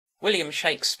William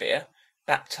Shakespeare,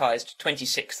 baptised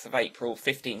 26th of April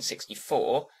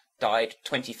 1564, died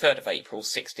 23rd of April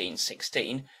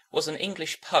 1616, was an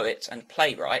English poet and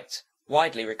playwright,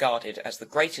 widely regarded as the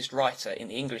greatest writer in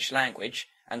the English language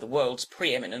and the world's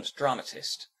pre-eminent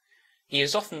dramatist. He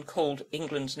is often called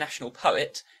England's national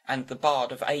poet and the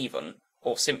Bard of Avon,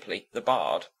 or simply the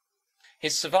Bard.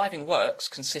 His surviving works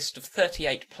consist of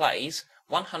 38 plays,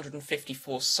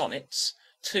 154 sonnets,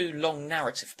 2 long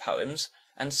narrative poems,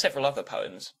 and several other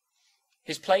poems.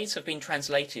 His plays have been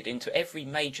translated into every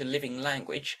major living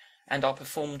language and are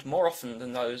performed more often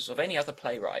than those of any other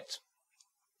playwright.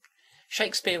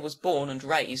 Shakespeare was born and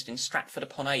raised in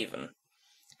Stratford-upon-Avon.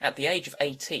 At the age of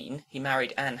 18, he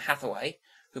married Anne Hathaway,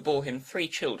 who bore him 3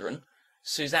 children,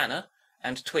 Susanna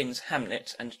and twins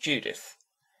Hamnet and Judith.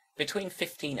 Between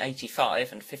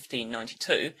 1585 and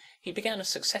 1592, he began a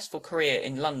successful career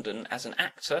in London as an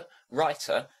actor,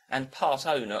 writer, and part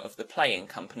owner of the playing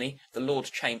company the Lord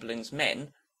Chamberlain's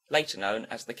Men, later known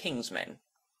as the King's Men.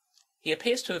 He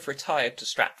appears to have retired to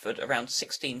Stratford around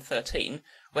 1613,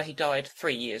 where he died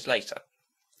 3 years later.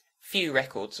 Few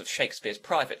records of Shakespeare's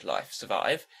private life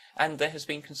survive, and there has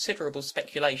been considerable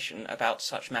speculation about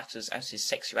such matters as his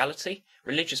sexuality,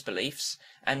 religious beliefs,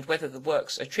 and whether the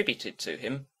works attributed to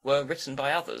him were written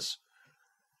by others.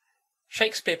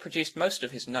 Shakespeare produced most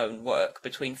of his known work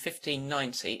between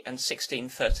 1590 and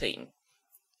 1613.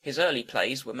 His early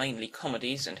plays were mainly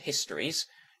comedies and histories,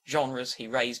 genres he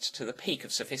raised to the peak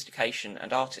of sophistication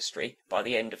and artistry by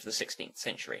the end of the 16th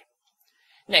century.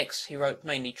 Next, he wrote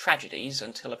mainly tragedies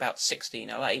until about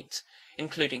 1608,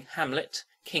 including Hamlet,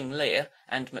 King Lear,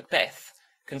 and Macbeth,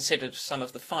 considered some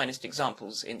of the finest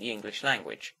examples in the English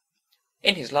language.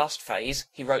 In his last phase,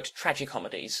 he wrote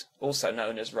tragicomedies, also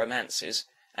known as romances,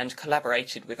 and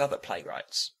collaborated with other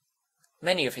playwrights.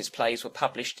 Many of his plays were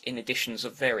published in editions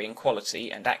of varying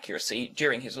quality and accuracy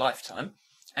during his lifetime,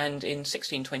 and in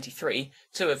 1623,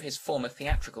 2 of his former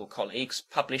theatrical colleagues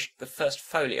published the first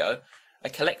folio, a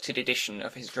collected edition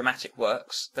of his dramatic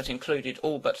works that included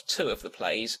all but 2 of the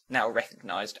plays now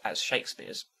recognised as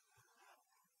Shakespeare's.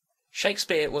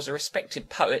 Shakespeare was a respected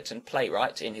poet and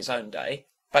playwright in his own day,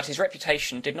 but his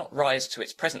reputation did not rise to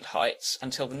its present heights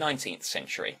until the 19th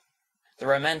century. The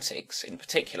Romantics, in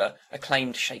particular,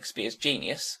 acclaimed Shakespeare's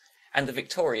genius, and the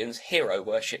Victorians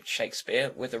hero-worshipped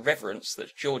Shakespeare with a reverence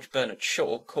that George Bernard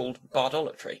Shaw called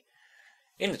bardolatry.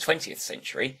 In the 20th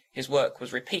century, his work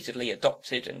was repeatedly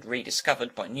adopted and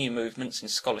rediscovered by new movements in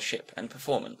scholarship and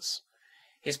performance.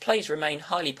 His plays remain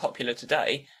highly popular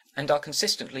today and are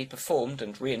consistently performed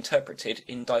and reinterpreted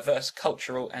in diverse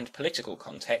cultural and political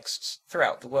contexts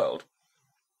throughout the world.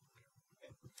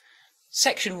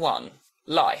 Section 1.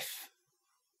 Life.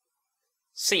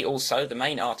 See also the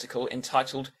main article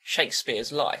entitled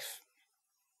Shakespeare's Life.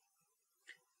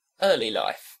 Early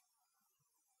life.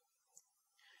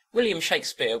 William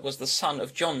Shakespeare was the son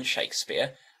of John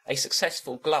Shakespeare, a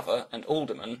successful glover and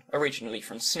alderman originally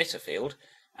from Snitterfield,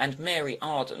 and Mary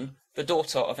Arden, the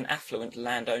daughter of an affluent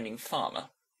land-owning farmer.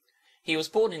 He was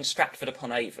born in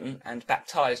Stratford-upon-Avon and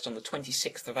baptised on the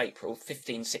 26th of April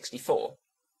 1564.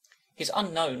 His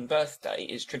unknown birthday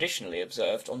is traditionally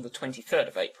observed on the 23rd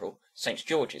of April, St.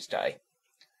 George's Day.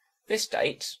 This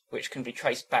date, which can be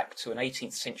traced back to an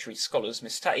 18th century scholar's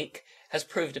mistake, has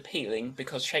proved appealing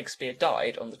because Shakespeare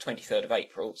died on the 23rd of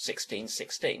April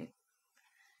 1616.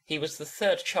 He was the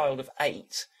 3rd child of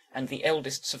 8 and the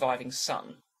eldest surviving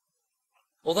son.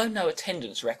 Although no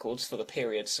attendance records for the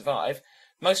period survive,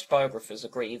 most biographers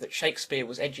agree that Shakespeare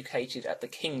was educated at the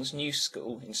King's New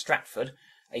School in Stratford,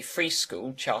 a free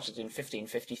school chartered in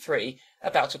 1553,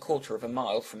 about a quarter of a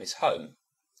mile from his home.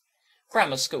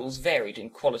 Grammar schools varied in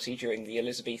quality during the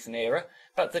Elizabethan era,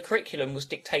 but the curriculum was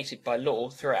dictated by law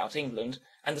throughout England,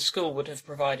 and the school would have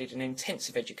provided an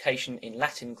intensive education in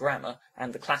Latin grammar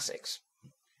and the classics.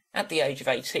 At the age of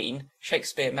 18,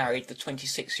 Shakespeare married the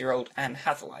 26-year-old Anne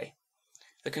Hathaway.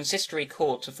 The consistory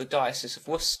court of the Diocese of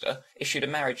Worcester issued a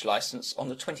marriage licence on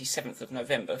the 27th of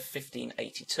November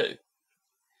 1582.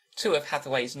 2 of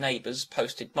Hathaway's neighbours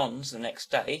posted bonds the next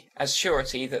day, as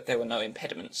surety that there were no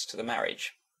impediments to the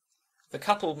marriage. The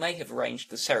couple may have arranged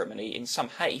the ceremony in some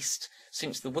haste,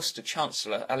 since the Worcester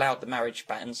Chancellor allowed the marriage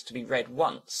banns to be read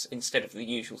once instead of the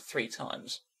usual 3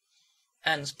 times.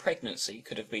 Anne's pregnancy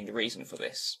could have been the reason for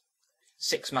this.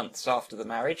 6 months after the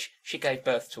marriage, she gave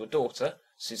birth to a daughter,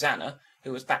 Susanna,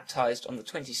 who was baptised on the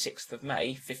 26th of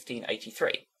May,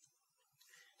 1583.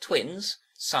 Twins,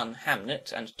 son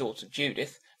Hamnet and daughter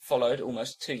Judith, followed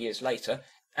almost 2 years later,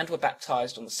 and were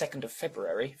baptised on the 2nd of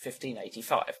February,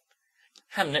 1585.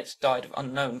 Hamnet died of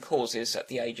unknown causes at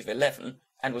the age of 11,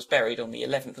 and was buried on the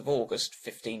 11th of August,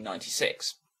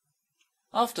 1596.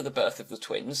 After the birth of the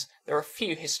twins, there are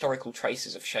few historical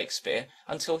traces of Shakespeare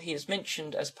until he is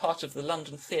mentioned as part of the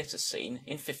London theatre scene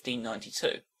in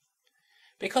 1592.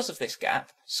 Because of this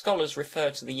gap, scholars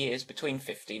refer to the years between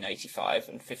 1585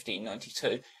 and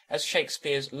 1592 as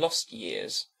Shakespeare's lost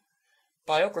years.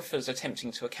 Biographers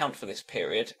attempting to account for this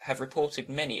period have reported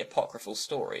many apocryphal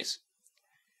stories.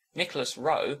 Nicholas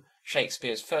Rowe,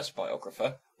 Shakespeare's first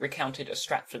biographer, recounted a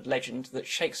Stratford legend that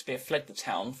Shakespeare fled the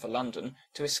town for London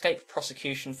to escape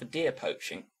prosecution for deer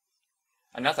poaching.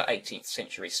 Another 18th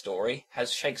century story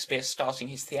has Shakespeare starting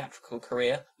his theatrical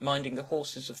career minding the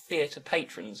horses of theatre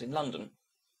patrons in London.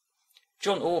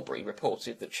 John Aubrey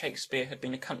reported that Shakespeare had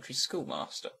been a country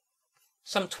schoolmaster.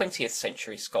 Some 20th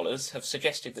century scholars have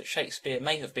suggested that Shakespeare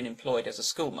may have been employed as a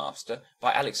schoolmaster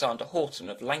by Alexander Horton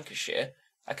of Lancashire,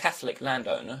 a Catholic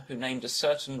landowner who named a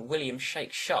certain William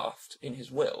Shakespeare in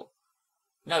his will.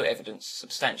 No evidence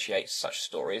substantiates such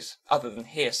stories, other than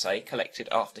hearsay collected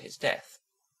after his death.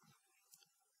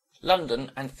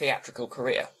 London and theatrical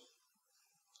career.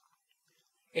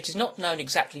 It is not known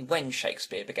exactly when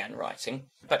Shakespeare began writing,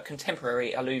 but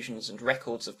contemporary allusions and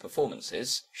records of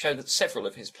performances show that several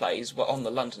of his plays were on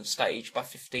the London stage by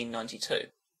 1592.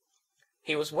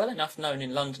 He was well enough known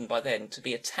in London by then to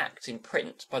be attacked in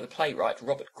print by the playwright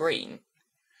Robert Greene.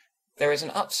 There is an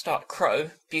upstart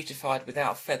crow, beautified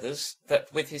without feathers,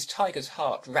 that with his tiger's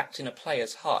heart wrapped in a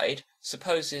player's hide,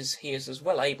 supposes he is as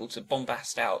well able to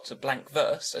bombast out a blank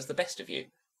verse as the best of you,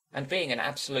 and being an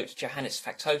absolute Johannes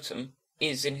factotum,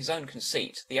 is in his own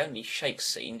conceit the only Shakes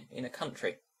scene in a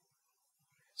country.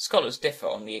 Scholars differ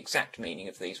on the exact meaning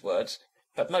of these words,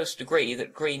 but most agree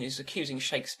that Greene is accusing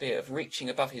Shakespeare of reaching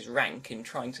above his rank in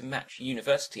trying to match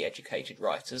university-educated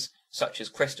writers such as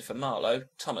Christopher Marlowe,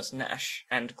 Thomas Nashe,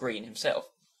 and Greene himself.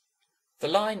 The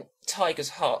line, "tiger's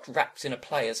heart wrapped in a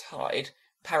player's hide,"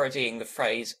 parodying the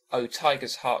phrase, "O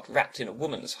tiger's heart wrapped in a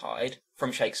woman's hide,"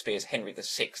 from Shakespeare's Henry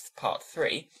VI, Part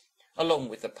 3, along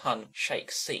with the pun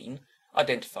 "Shake scene,"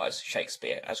 identifies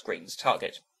Shakespeare as Greene's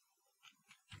target.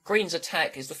 Greene's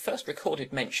attack is the first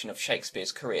recorded mention of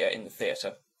Shakespeare's career in the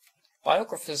theatre.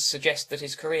 Biographers suggest that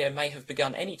his career may have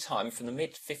begun any time from the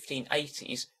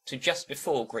mid-1580s to just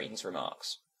before Greene's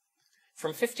remarks.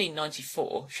 From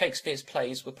 1594, Shakespeare's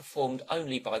plays were performed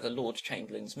only by the Lord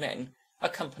Chamberlain's men, a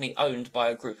company owned by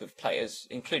a group of players,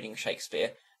 including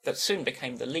Shakespeare, that soon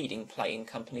became the leading playing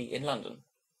company in London.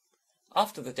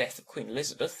 After the death of Queen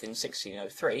Elizabeth in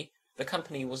 1603, the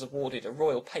company was awarded a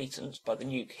royal patent by the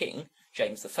new king,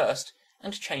 James I,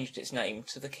 and changed its name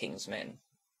to the King's Men.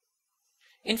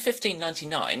 In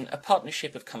 1599, a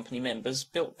partnership of company members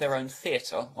built their own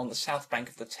theatre on the south bank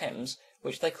of the Thames,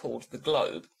 which they called the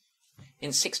Globe.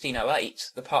 In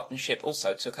 1608, the partnership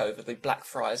also took over the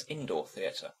Blackfriars Indoor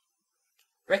Theatre.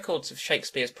 Records of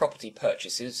Shakespeare's property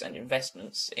purchases and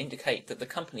investments indicate that the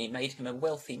company made him a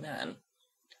wealthy man.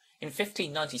 In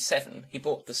 1597, he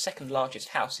bought the second largest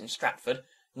house in Stratford,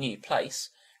 New Place,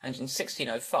 and in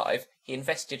 1605 he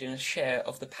invested in a share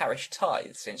of the parish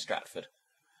tithes in Stratford.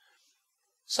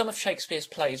 Some of Shakespeare's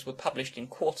plays were published in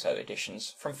quarto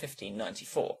editions from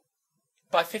 1594.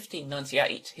 By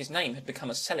 1598, his name had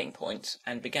become a selling point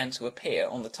and began to appear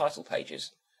on the title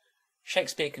pages.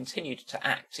 Shakespeare continued to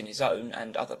act in his own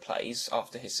and other plays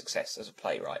after his success as a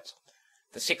playwright.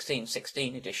 The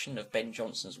 1616 edition of Ben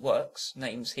Jonson's works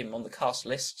names him on the cast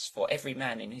lists for Every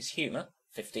Man in His Humour,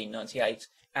 1598,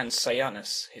 and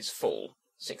Sejanus, His Fall,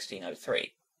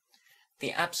 1603.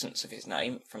 The absence of his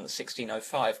name from the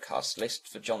 1605 cast list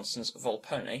for Jonson's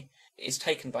Volpone is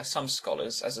taken by some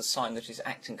scholars as a sign that his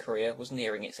acting career was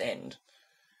nearing its end.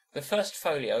 The first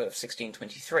folio of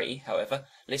 1623, however,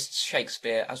 lists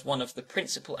Shakespeare as one of the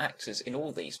principal actors in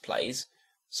all these plays,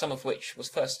 some of which was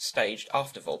first staged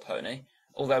after Volpone,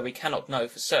 although we cannot know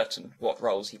for certain what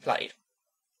roles he played.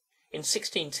 In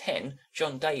 1610,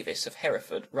 John Davis of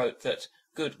Hereford wrote that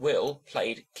Good Will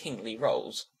played kingly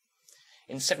roles.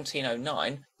 In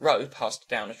 1709, Rowe passed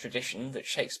down a tradition that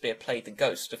Shakespeare played the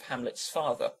ghost of Hamlet's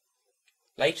father.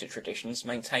 Later traditions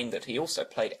maintain that he also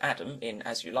played Adam in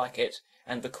As You Like It,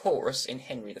 and the chorus in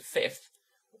Henry V,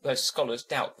 though scholars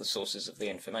doubt the sources of the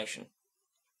information.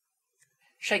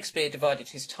 Shakespeare divided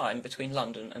his time between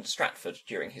London and Stratford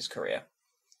during his career.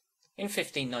 In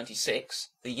 1596,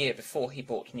 the year before he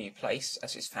bought New Place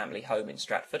as his family home in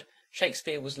Stratford,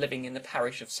 Shakespeare was living in the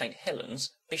parish of St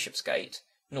Helens, Bishopsgate,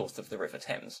 north of the River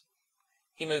Thames.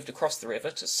 He moved across the river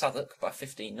to Southwark by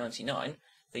 1599,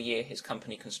 the year his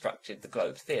company constructed the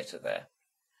Globe Theatre there.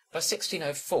 By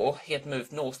 1604 he had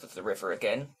moved north of the river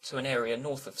again, to an area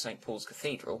north of St Paul's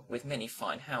Cathedral, with many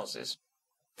fine houses.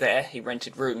 There he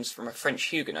rented rooms from a French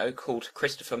Huguenot called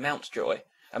Christopher Mountjoy,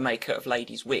 a maker of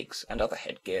ladies' wigs and other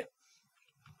headgear.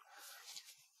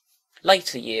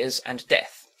 Later years and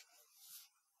death.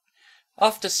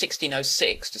 After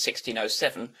 1606 to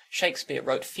 1607, Shakespeare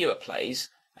wrote fewer plays,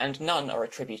 and none are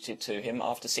attributed to him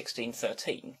after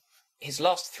 1613. His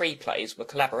last 3 plays were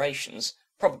collaborations,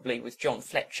 probably with John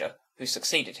Fletcher, who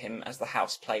succeeded him as the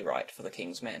house playwright for the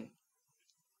King's Men.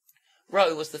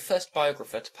 Rowe was the first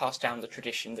biographer to pass down the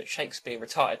tradition that Shakespeare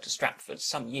retired to Stratford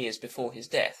some years before his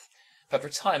death, but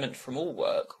retirement from all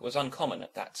work was uncommon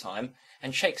at that time,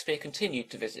 and Shakespeare continued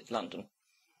to visit London.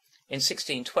 In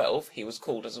 1612 he was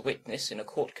called as a witness in a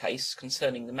court case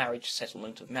concerning the marriage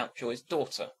settlement of Mountjoy's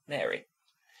daughter, Mary.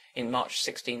 In March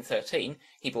 1613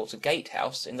 he bought a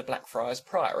gatehouse in the Blackfriars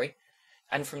Priory,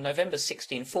 and from November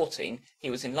 1614 he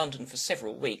was in London for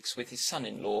several weeks with his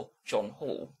son-in-law, John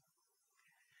Hall.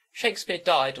 Shakespeare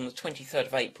died on the 23rd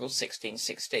of April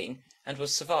 1616, and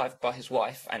was survived by his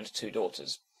wife and 2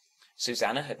 daughters.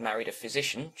 Susanna had married a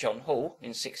physician, John Hall, in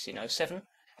 1607,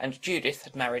 and Judith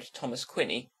had married Thomas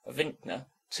Quinney, a vintner,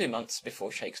 2 months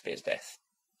before Shakespeare's death.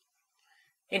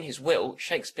 In his will,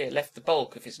 Shakespeare left the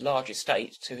bulk of his large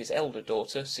estate to his elder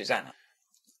daughter, Susanna.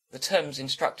 The terms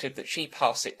instructed that she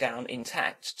pass it down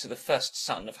intact to the first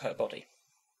son of her body.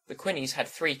 The Quinneys had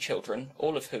 3 children,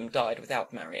 all of whom died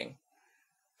without marrying.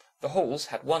 The Halls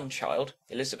had 1 child,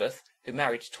 Elizabeth, who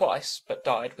married twice but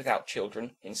died without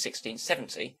children in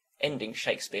 1670, ending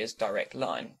Shakespeare's direct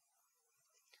line.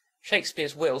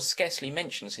 Shakespeare's will scarcely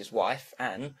mentions his wife,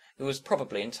 Anne, who was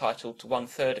probably entitled to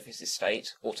 1/3 of his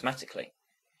estate automatically.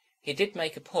 He did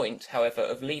make a point, however,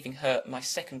 of leaving her "my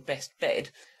second best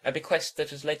bed," a bequest that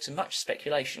has led to much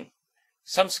speculation.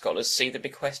 Some scholars see the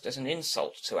bequest as an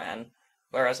insult to Anne,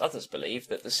 whereas others believe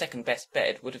that the second best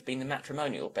bed would have been the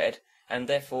matrimonial bed, and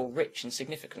therefore rich in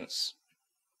significance.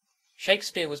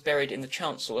 Shakespeare was buried in the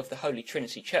chancel of the Holy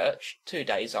Trinity Church 2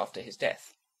 days after his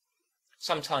death.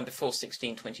 Some time before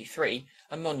 1623,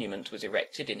 a monument was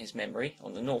erected in his memory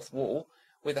on the north wall,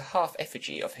 with a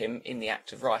half-effigy of him in the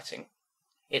act of writing.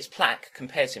 Its plaque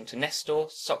compares him to Nestor,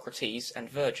 Socrates, and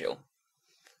Virgil.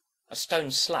 A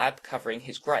stone slab covering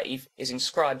his grave is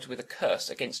inscribed with a curse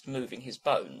against moving his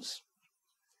bones.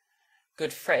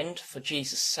 "Good friend, for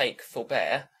Jesus' sake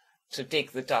forbear to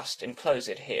dig the dust enclose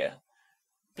it here.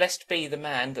 Blessed be the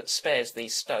man that spares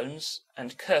these stones,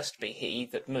 and cursed be he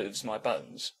that moves my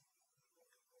bones."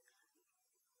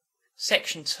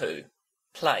 Section 2.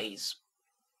 Plays.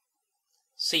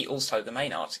 See also the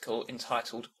main article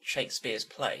entitled Shakespeare's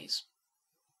Plays.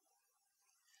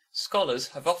 Scholars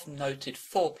have often noted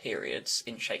 4 periods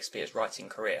in Shakespeare's writing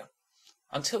career.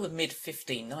 Until the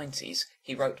mid-1590s,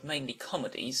 he wrote mainly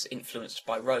comedies influenced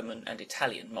by Roman and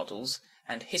Italian models,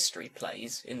 and history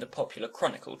plays in the popular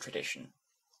chronicle tradition.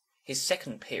 His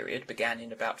second period began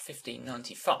in about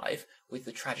 1595 with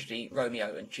the tragedy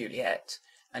Romeo and Juliet,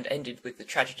 and ended with the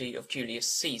tragedy of Julius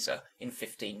Caesar in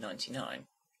 1599.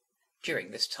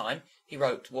 During this time, he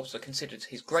wrote what are considered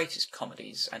his greatest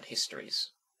comedies and histories.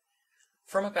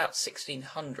 From about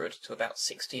 1600 to about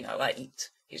 1608,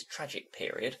 his tragic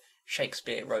period,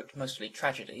 Shakespeare wrote mostly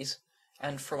tragedies,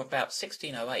 and from about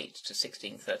 1608 to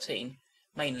 1613,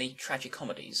 mainly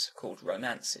tragicomedies called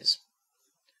romances.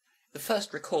 The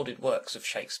first recorded works of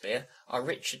Shakespeare are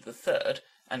Richard III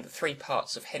and the 3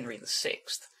 parts of Henry VI,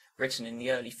 written in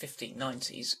the early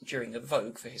 1590s during a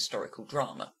vogue for historical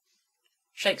drama.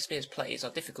 Shakespeare's plays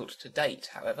are difficult to date,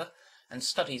 however, and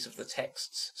studies of the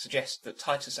texts suggest that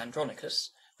Titus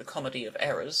Andronicus, the Comedy of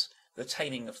Errors, the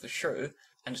Taming of the Shrew,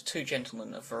 and 2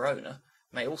 Gentlemen of Verona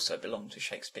may also belong to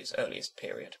Shakespeare's earliest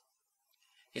period.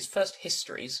 His first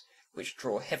histories, which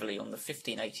draw heavily on the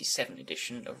 1587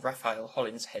 edition of Raphael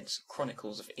Holinshead's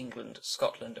Chronicles of England,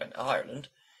 Scotland, and Ireland,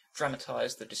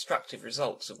 dramatise the destructive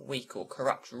results of weak or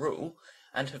corrupt rule,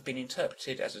 and have been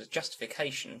interpreted as a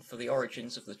justification for the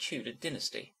origins of the Tudor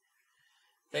dynasty.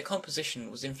 Their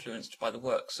composition was influenced by the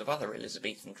works of other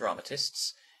Elizabethan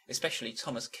dramatists, especially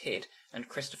Thomas Kyd and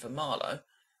Christopher Marlowe,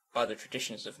 by the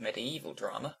traditions of medieval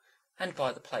drama, and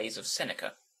by the plays of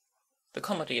Seneca. The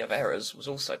Comedy of Errors was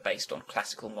also based on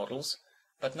classical models,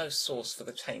 but no source for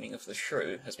the Taming of the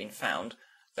Shrew has been found,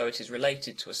 though it is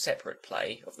related to a separate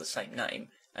play of the same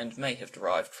name, and may have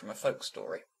derived from a folk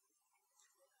story.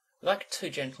 Like 2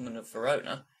 Gentlemen of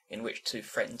Verona, in which 2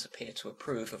 friends appear to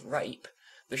approve of rape,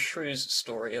 the Shrew's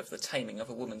story of the taming of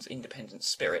a woman's independent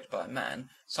spirit by a man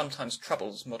sometimes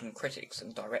troubles modern critics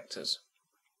and directors.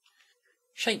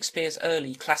 Shakespeare's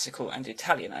early classical and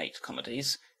Italianate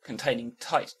comedies, containing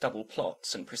tight double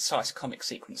plots and precise comic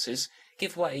sequences,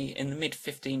 give way in the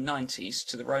mid-1590s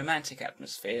to the romantic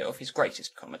atmosphere of his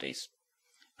greatest comedies.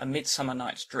 A Midsummer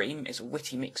Night's Dream is a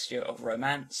witty mixture of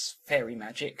romance, fairy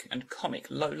magic, and comic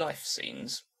low-life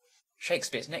scenes.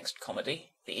 Shakespeare's next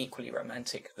comedy, the equally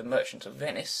romantic The Merchant of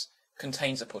Venice,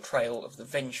 contains a portrayal of the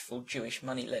vengeful Jewish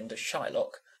moneylender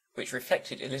Shylock, which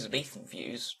reflected Elizabethan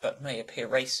views but may appear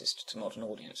racist to modern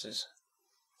audiences.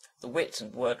 The wit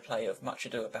and wordplay of Much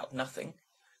Ado About Nothing,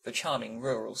 the charming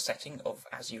rural setting of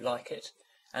As You Like It,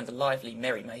 and the lively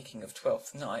merrymaking of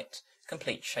Twelfth Night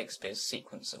complete Shakespeare's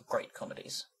sequence of great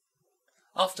comedies.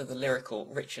 After the lyrical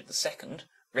Richard II,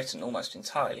 written almost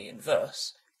entirely in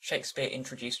verse, Shakespeare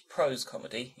introduced prose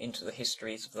comedy into the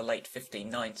histories of the late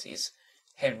 1590s,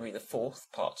 Henry IV,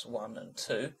 Parts 1 and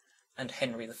 2, and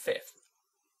Henry V.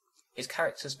 His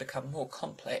characters become more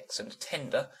complex and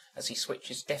tender as he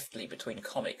switches deftly between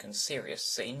comic and serious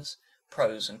scenes,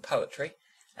 prose and poetry,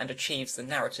 and achieves the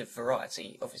narrative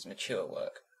variety of his mature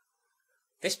work.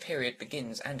 This period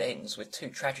begins and ends with two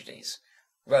tragedies,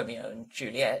 Romeo and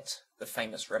Juliet, the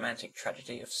famous romantic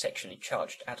tragedy of sexually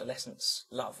charged adolescence,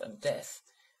 love and death,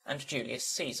 and Julius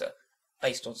Caesar,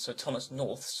 based on Sir Thomas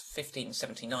North's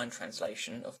 1579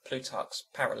 translation of Plutarch's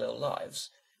Parallel Lives,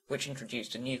 which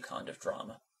introduced a new kind of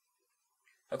drama.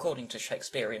 According to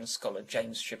Shakespearean scholar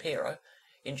James Shapiro,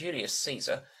 in Julius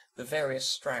Caesar, the various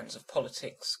strands of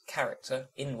politics, character,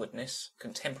 inwardness,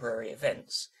 contemporary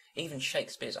events, even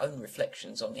Shakespeare's own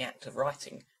reflections on the act of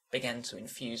writing, began to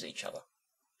infuse each other.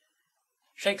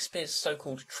 Shakespeare's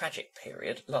so-called tragic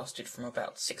period lasted from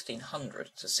about 1600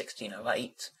 to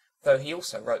 1608, though he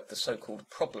also wrote the so-called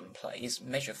problem plays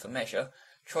Measure for Measure,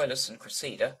 Troilus and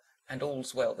Cressida, and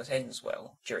All's Well That Ends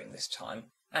Well during this time,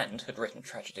 and had written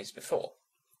tragedies before.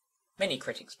 Many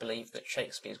critics believe that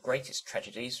Shakespeare's greatest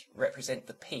tragedies represent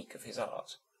the peak of his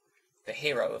art. The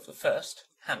hero of the first,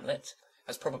 Hamlet,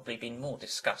 has probably been more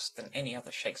discussed than any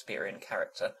other Shakespearean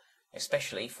character,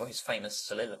 especially for his famous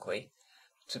soliloquy,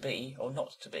 "To be or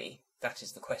not to be, that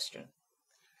is the question."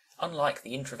 Unlike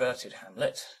the introverted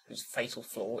Hamlet, whose fatal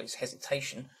flaw is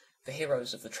hesitation, the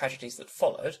heroes of the tragedies that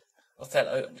followed,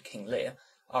 Othello and King Lear,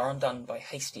 are undone by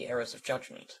hasty errors of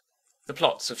judgment. The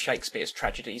plots of Shakespeare's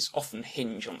tragedies often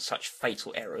hinge on such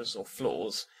fatal errors or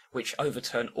flaws, which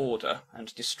overturn order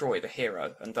and destroy the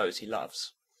hero and those he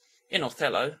loves. In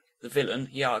Othello, the villain,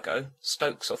 Iago,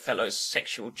 stokes Othello's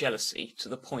sexual jealousy to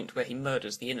the point where he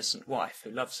murders the innocent wife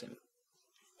who loves him.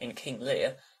 In King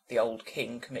Lear, the old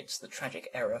king commits the tragic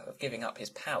error of giving up his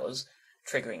powers,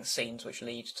 triggering scenes which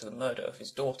lead to the murder of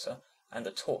his daughter and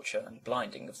the torture and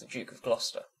blinding of the Duke of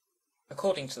Gloucester.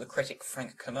 According to the critic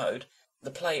Frank Kermode,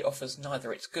 the play offers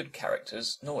neither its good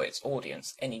characters nor its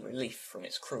audience any relief from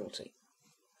its cruelty.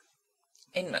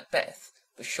 In Macbeth,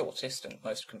 the shortest and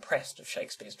most compressed of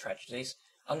Shakespeare's tragedies,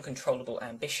 uncontrollable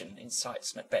ambition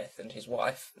incites Macbeth and his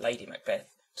wife, Lady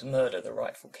Macbeth, to murder the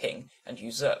rightful king and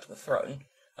usurp the throne,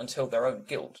 until their own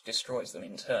guilt destroys them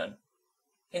in turn.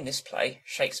 In this play,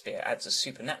 Shakespeare adds a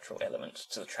supernatural element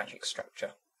to the tragic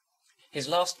structure. His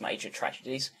last major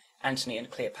tragedies, Antony and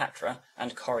Cleopatra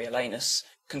and Coriolanus,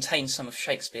 contain some of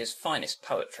Shakespeare's finest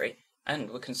poetry,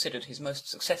 and were considered his most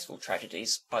successful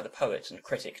tragedies by the poet and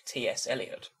critic T.S.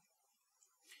 Eliot.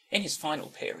 In his final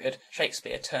period,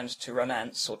 Shakespeare turned to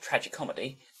romance or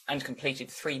tragicomedy, and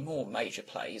completed three more major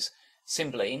plays,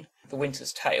 Cymbeline, The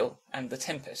Winter's Tale, and The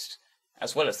Tempest,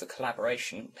 as well as the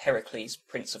collaboration Pericles,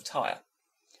 Prince of Tyre.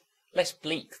 Less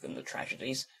bleak than the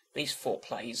tragedies, these four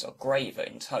plays are graver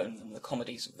in tone than the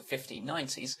comedies of the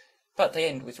 1590s, but they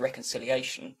end with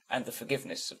reconciliation and the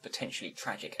forgiveness of potentially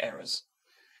tragic errors.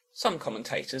 Some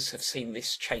commentators have seen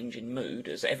this change in mood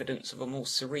as evidence of a more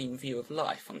serene view of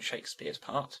life on Shakespeare's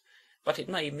part, but it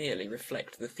may merely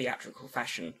reflect the theatrical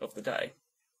fashion of the day.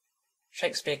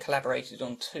 Shakespeare collaborated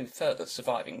on two further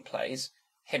surviving plays,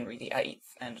 Henry VIII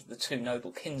and The Two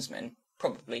Noble Kinsmen,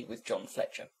 probably with John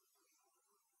Fletcher.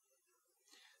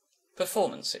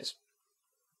 Performances.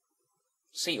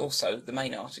 See also the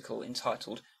main article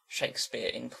entitled Shakespeare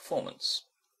in Performance.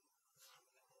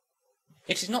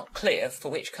 It is not clear for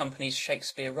which companies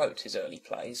Shakespeare wrote his early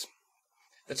plays.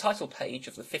 The title page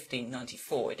of the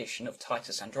 1594 edition of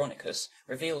Titus Andronicus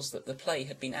reveals that the play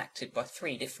had been acted by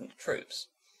three different troupes.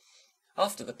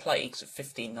 After the plagues of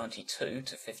 1592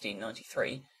 to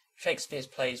 1593, Shakespeare's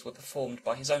plays were performed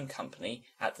by his own company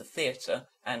at the Theatre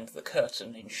and the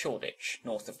Curtain in Shoreditch,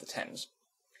 north of the Thames.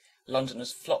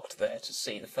 Londoners flocked there to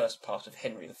see the first part of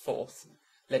Henry IV,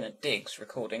 Leonard Digges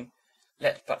recording,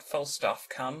 "Let but Falstaff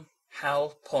come,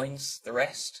 Hal, Poins, the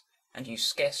rest, and you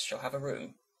scarce shall have a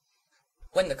room."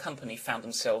 When the company found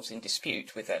themselves in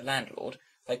dispute with their landlord,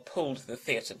 they pulled the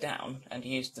theatre down and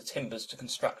used the timbers to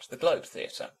construct the Globe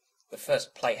Theatre, the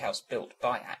first playhouse built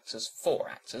by actors for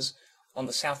actors, on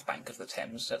the south bank of the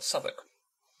Thames at Southwark.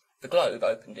 The Globe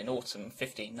opened in autumn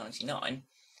 1599,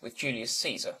 with Julius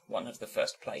Caesar, one of the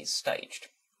first plays staged.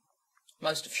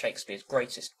 Most of Shakespeare's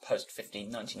greatest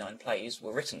post-1599 plays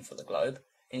were written for the Globe,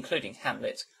 including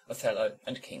Hamlet, Othello,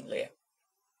 and King Lear.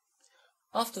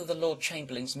 After the Lord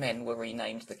Chamberlain's men were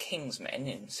renamed the King's Men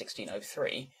in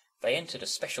 1603, they entered a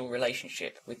special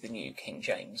relationship with the new King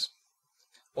James.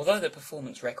 Although the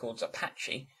performance records are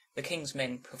patchy, the King's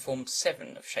Men performed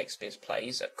 7 of Shakespeare's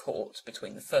plays at court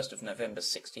between the 1st of November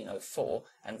 1604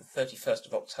 and the 31st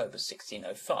of October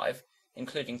 1605,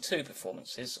 including 2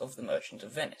 performances of The Merchant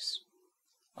of Venice.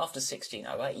 After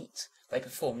 1608, they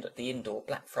performed at the indoor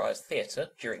Blackfriars Theatre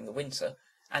during the winter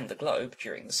and the Globe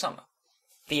during the summer.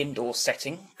 The indoor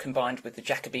setting, combined with the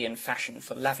Jacobean fashion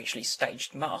for lavishly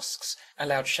staged masks,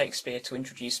 allowed Shakespeare to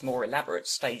introduce more elaborate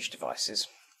stage devices.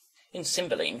 In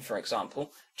Cymbeline, for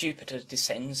example, Jupiter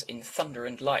descends in thunder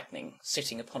and lightning,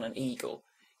 sitting upon an eagle.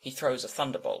 He throws a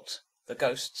thunderbolt. The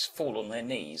ghosts fall on their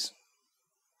knees.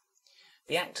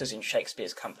 The actors in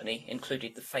Shakespeare's company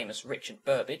included the famous Richard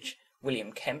Burbage,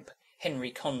 William Kemp,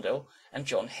 Henry Condell, and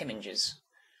John Heminges.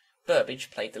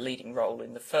 Burbage played the leading role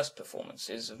in the first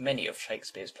performances of many of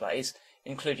Shakespeare's plays,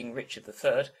 including Richard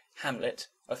III, Hamlet,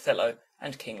 Othello,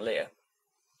 and King Lear.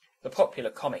 The popular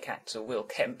comic actor Will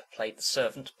Kemp played the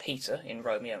servant Peter in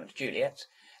Romeo and Juliet,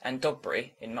 and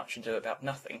Dogberry in Much Ado About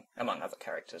Nothing, among other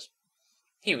characters.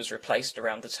 He was replaced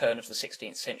around the turn of the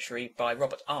 16th century by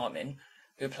Robert Armin,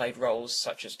 who played roles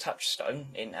such as Touchstone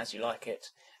in As You Like It,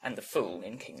 and the Fool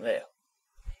in King Lear.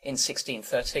 In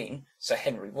 1613, Sir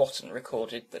Henry Wotton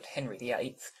recorded that Henry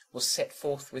VIII was set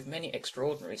forth with many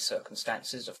extraordinary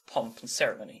circumstances of pomp and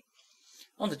ceremony.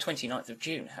 On the 29th of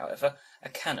June, however, a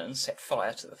cannon set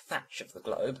fire to the thatch of the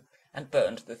Globe and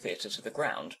burned the theatre to the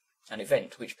ground, an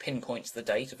event which pinpoints the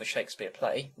date of a Shakespeare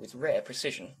play with rare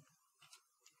precision.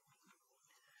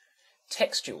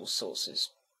 Textual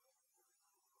sources.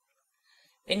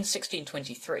 In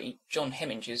 1623, John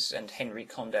Heminges and Henry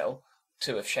Condell,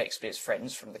 2 of Shakespeare's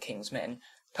friends from the King's Men,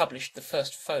 published the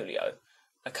first folio,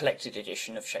 a collected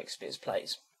edition of Shakespeare's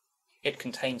plays. It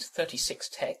contains 36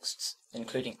 texts,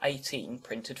 including 18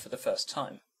 printed for the first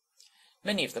time.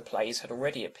 Many of the plays had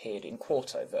already appeared in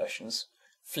quarto versions,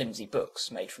 flimsy books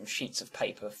made from sheets of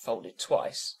paper folded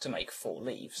twice to make 4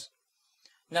 leaves.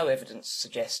 No evidence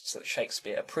suggests that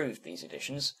Shakespeare approved these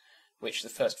editions, which the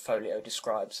first folio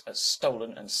describes as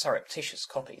stolen and surreptitious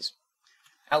copies.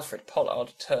 Alfred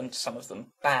Pollard termed some of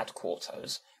them bad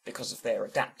quartos because of their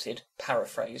adapted,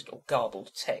 paraphrased or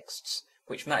garbled texts,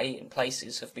 which may, in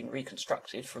places, have been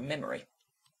reconstructed from memory.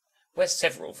 Where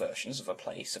several versions of a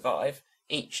play survive,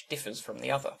 each differs from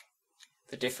the other.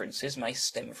 The differences may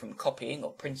stem from copying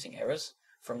or printing errors,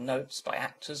 from notes by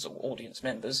actors or audience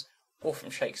members, or from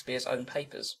Shakespeare's own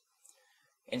papers.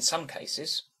 In some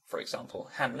cases, for example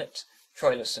Hamlet,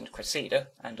 Troilus and Cressida,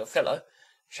 and Othello,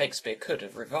 Shakespeare could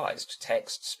have revised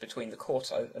texts between the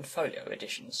quarto and folio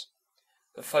editions.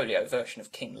 The folio version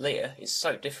of King Lear is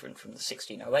so different from the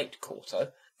 1608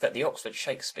 quarto that the Oxford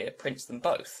Shakespeare prints them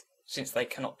both, since they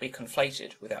cannot be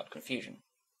conflated without confusion.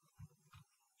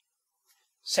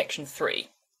 Section 3.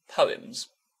 Poems.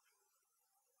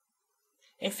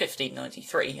 In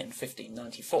 1593 and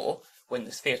 1594, when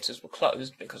the theatres were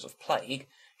closed because of plague,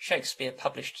 Shakespeare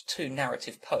published 2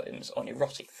 narrative poems on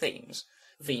erotic themes,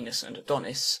 Venus and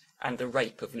Adonis, and The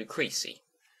Rape of Lucrece.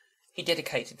 He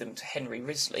dedicated them to Henry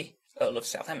Wriothesley, Earl of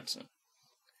Southampton.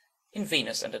 In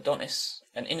Venus and Adonis,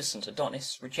 an innocent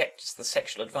Adonis rejects the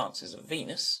sexual advances of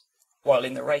Venus, while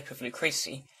in The Rape of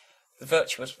Lucrece, the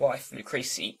virtuous wife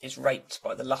Lucrece is raped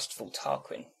by the lustful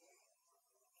Tarquin.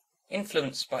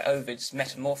 Influenced by Ovid's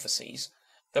Metamorphoses,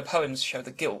 the poems show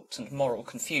the guilt and moral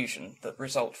confusion that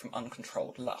result from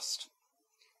uncontrolled lust.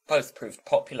 Both proved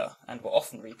popular and were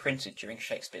often reprinted during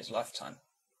Shakespeare's lifetime.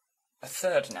 A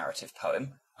third narrative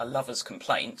poem, A Lover's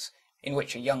Complaint, in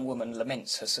which a young woman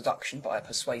laments her seduction by a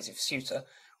persuasive suitor,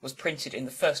 was printed in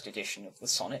the first edition of the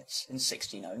Sonnets in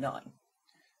 1609.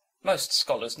 Most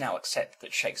scholars now accept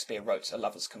that Shakespeare wrote A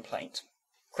Lover's Complaint.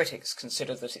 Critics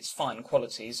consider that its fine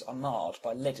qualities are marred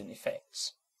by leaden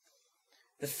effects.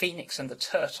 The Phoenix and the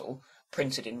Turtle,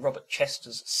 printed in Robert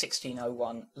Chester's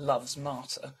 1601 Love's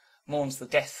Martyr, mourns the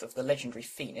death of the legendary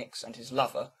Phoenix and his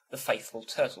lover, the faithful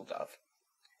turtle-dove.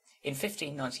 In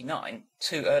 1599,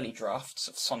 2 early drafts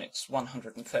of sonnets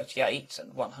 138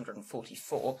 and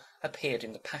 144 appeared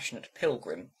in The Passionate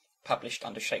Pilgrim, published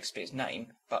under Shakespeare's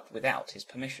name, but without his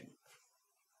permission.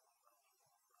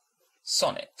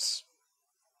 Sonnets.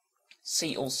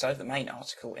 See also the main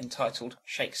article entitled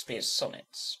Shakespeare's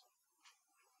Sonnets.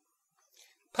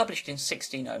 Published in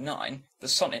 1609, the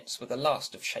sonnets were the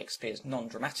last of Shakespeare's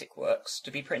non-dramatic works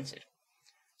to be printed.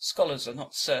 Scholars are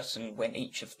not certain when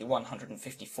each of the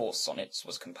 154 sonnets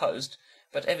was composed,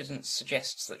 but evidence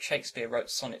suggests that Shakespeare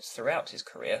wrote sonnets throughout his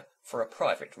career for a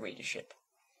private readership.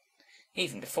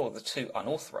 Even before the two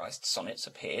unauthorised sonnets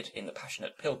appeared in The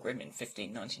Passionate Pilgrim in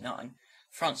 1599,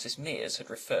 Francis Meres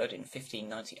had referred in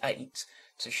 1598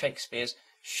 to Shakespeare's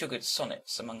sugared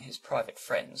sonnets among his private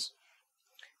friends.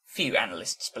 Few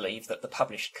analysts believe that the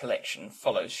published collection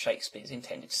follows Shakespeare's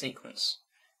intended sequence.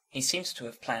 He seems to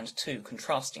have planned two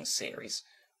contrasting series,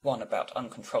 one about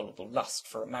uncontrollable lust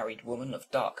for a married woman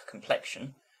of dark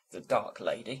complexion, the Dark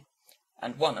Lady,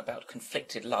 and one about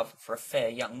conflicted love for a fair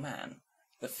young man,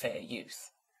 the Fair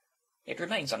Youth. It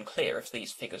remains unclear if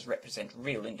these figures represent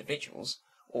real individuals,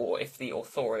 or if the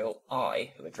authorial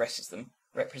I who addresses them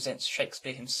represents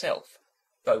Shakespeare himself,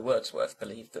 though Wordsworth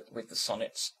believed that with the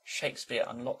sonnets Shakespeare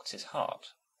unlocked his heart.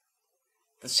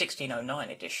 The 1609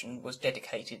 edition was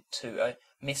dedicated to a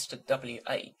Mr.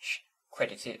 W.H.,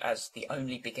 credited as the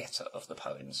only begetter of the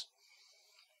poems.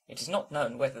 It is not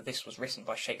known whether this was written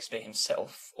by Shakespeare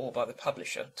himself or by the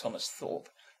publisher, Thomas Thorpe,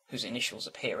 whose initials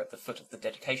appear at the foot of the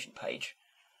dedication page,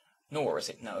 nor is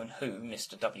it known who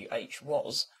Mr. W.H.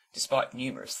 was, despite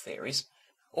numerous theories,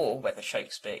 or whether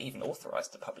Shakespeare even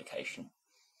authorised the publication.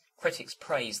 Critics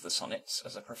praise the sonnets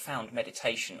as a profound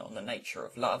meditation on the nature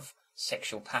of love,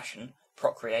 sexual passion,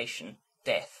 procreation,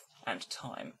 death, and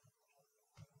time.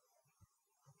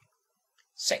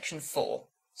 Section 4.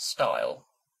 Style.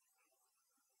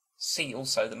 See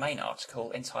also the main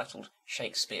article entitled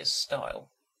Shakespeare's Style.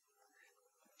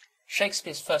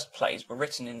 Shakespeare's first plays were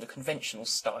written in the conventional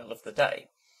style of the day.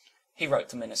 He wrote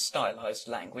them in a stylized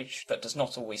language that does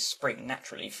not always spring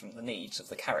naturally from the needs of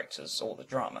the characters or the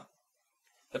drama.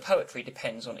 The poetry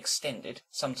depends on extended,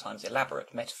 sometimes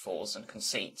elaborate metaphors and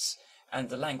conceits, and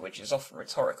the language is often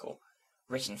rhetorical,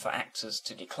 written for actors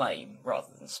to declaim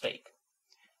rather than speak.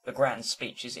 The grand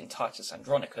speeches in Titus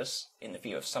Andronicus, in the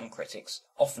view of some critics,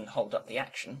 often hold up the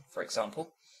action, for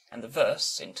example, and the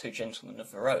verse in Two Gentlemen of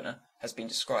Verona has been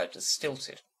described as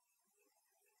stilted.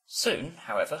 Soon,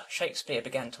 however, Shakespeare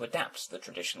began to adapt the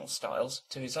traditional styles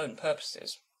to his own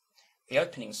purposes. The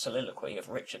opening soliloquy of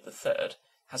Richard III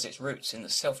has its roots in the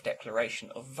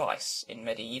self-declaration of vice in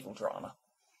medieval drama.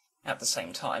 At the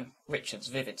same time, Richard's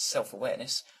vivid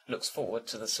self-awareness looks forward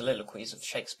to the soliloquies of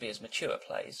Shakespeare's mature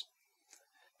plays.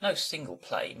 No single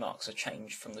play marks a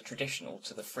change from the traditional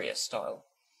to the freer style.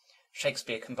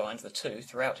 Shakespeare combined the two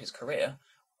throughout his career,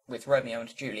 with Romeo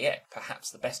and Juliet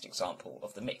perhaps the best example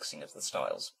of the mixing of the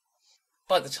styles.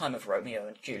 By the time of Romeo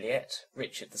and Juliet,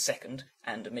 Richard II,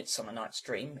 and A Midsummer Night's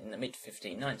Dream in the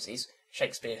mid-1590s,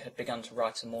 Shakespeare had begun to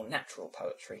write a more natural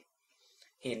poetry.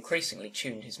 He increasingly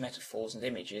tuned his metaphors and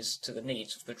images to the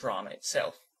needs of the drama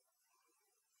itself.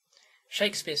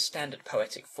 Shakespeare's standard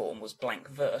poetic form was blank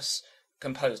verse,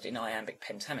 composed in iambic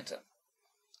pentameter.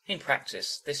 In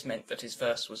practice, this meant that his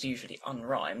verse was usually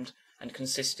unrhymed and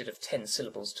consisted of 10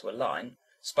 syllables to a line,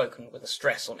 spoken with a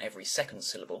stress on every second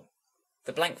syllable.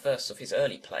 The blank verse of his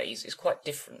early plays is quite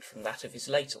different from that of his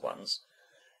later ones.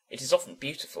 It is often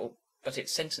beautiful, but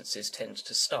its sentences tend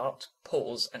to start,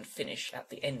 pause, and finish at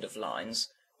the end of lines,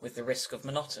 with the risk of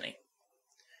monotony.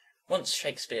 Once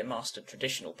Shakespeare mastered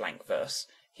traditional blank verse,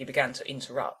 he began to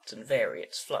interrupt and vary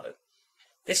its flow.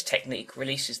 This technique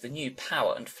releases the new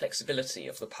power and flexibility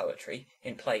of the poetry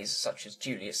in plays such as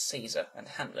Julius Caesar and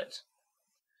Hamlet.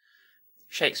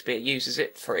 Shakespeare uses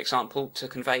it, for example, to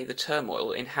convey the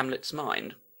turmoil in Hamlet's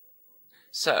mind.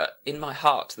 "Sir, in my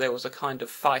heart there was a kind of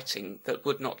fighting that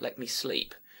would not let me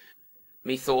sleep.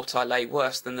 Methought I lay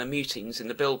worse than the mutings in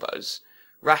the bilboes.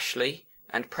 Rashly,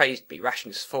 and praised be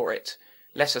rashness for it,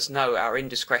 let us know our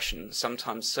indiscretion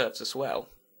sometimes serves us well."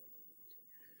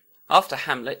 After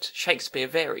Hamlet, Shakespeare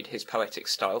varied his poetic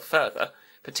style further,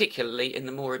 particularly in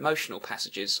the more emotional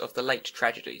passages of the late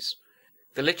tragedies.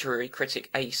 The literary critic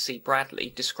A.C. Bradley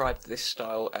described this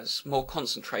style as more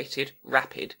concentrated,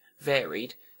 rapid,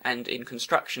 varied, and in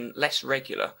construction less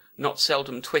regular, not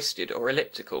seldom twisted or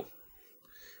elliptical.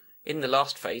 In the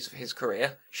last phase of his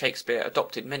career, Shakespeare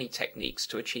adopted many techniques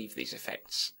to achieve these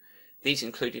effects. These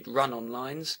included run-on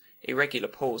lines, irregular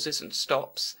pauses and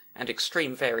stops, and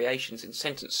extreme variations in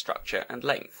sentence structure and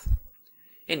length.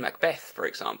 In Macbeth, for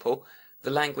example, the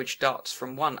language darts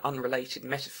from one unrelated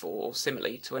metaphor or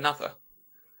simile to another.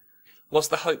 "Was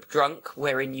the hope drunk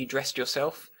wherein you dressed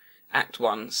yourself?" Act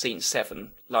 1, Scene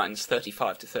 7, lines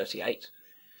 35 to 38.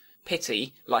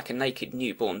 "Pity, like a naked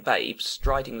newborn babe,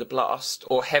 striding the blast,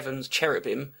 or heaven's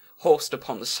cherubim, horsed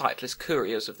upon the sightless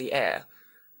couriers of the air."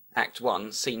 Act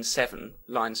 1, Scene 7,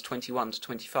 lines 21 to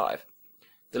 25.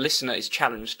 The listener is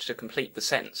challenged to complete the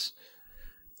sense.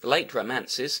 The late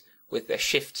romances, with their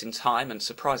shifts in time and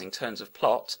surprising turns of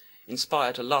plot,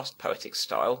 inspired a last poetic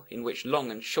style in which long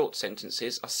and short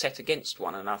sentences are set against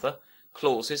one another,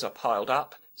 clauses are piled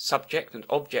up, subject and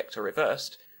object are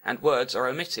reversed, and words are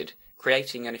omitted,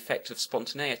 creating an effect of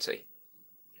spontaneity.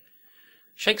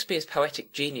 Shakespeare's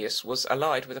poetic genius was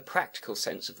allied with a practical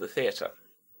sense of the theatre.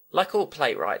 Like all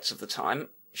playwrights of the time,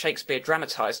 Shakespeare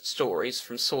dramatised stories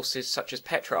from sources such as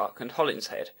Petrarch and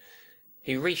Holinshead.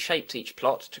 He reshaped each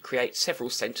plot to create several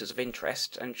centres of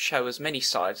interest and show as many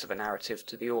sides of a narrative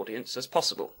to the audience as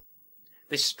possible.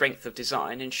 This strength of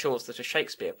design ensures that a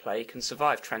Shakespeare play can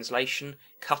survive translation,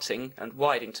 cutting, and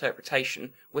wide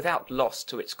interpretation without loss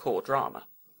to its core drama.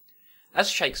 As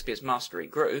Shakespeare's mastery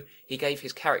grew, he gave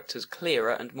his characters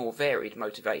clearer and more varied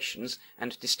motivations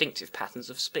and distinctive patterns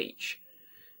of speech.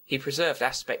 He preserved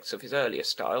aspects of his earlier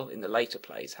style in the later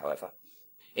plays, however.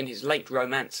 In his late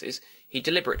romances, he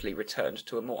deliberately returned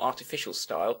to a more artificial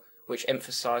style, which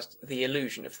emphasised the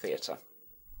illusion of theatre.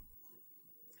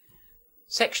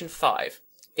 Section 5.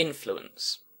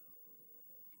 Influence.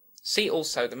 See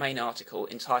also the main article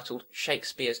entitled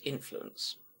Shakespeare's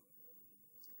Influence.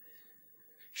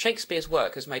 Shakespeare's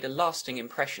work has made a lasting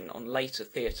impression on later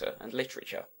theatre and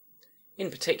literature.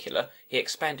 In particular, he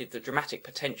expanded the dramatic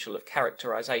potential of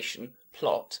characterization,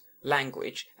 plot,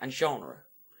 language, and genre.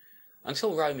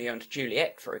 Until Romeo and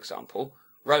Juliet, for example,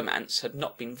 romance had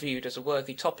not been viewed as a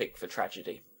worthy topic for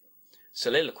tragedy.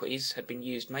 Soliloquies had been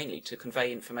used mainly to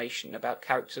convey information about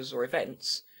characters or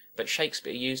events, but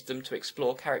Shakespeare used them to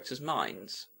explore characters'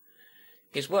 minds.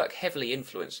 His work heavily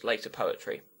influenced later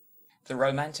poetry. The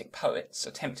Romantic poets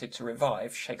attempted to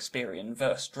revive Shakespearean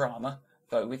verse drama,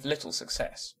 though with little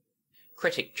success.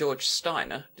 Critic George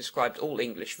Steiner described all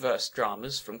English verse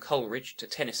dramas from Coleridge to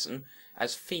Tennyson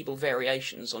as feeble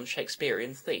variations on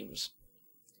Shakespearean themes.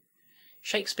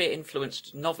 Shakespeare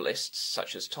influenced novelists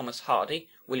such as Thomas Hardy,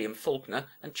 William Faulkner,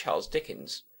 and Charles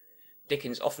Dickens.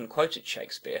 Dickens often quoted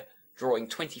Shakespeare, drawing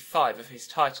 25 of his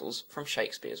titles from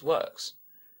Shakespeare's works.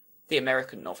 The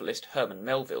American novelist Herman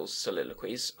Melville's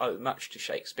soliloquies owe much to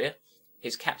Shakespeare.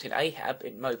 His Captain Ahab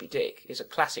in Moby Dick is a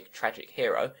classic tragic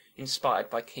hero inspired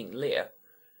by King Lear.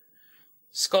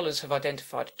 Scholars have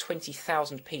identified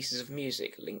 20,000 pieces of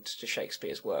music linked to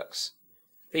Shakespeare's works.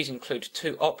 These include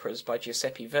 2 operas by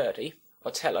Giuseppe Verdi,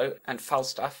 Otello and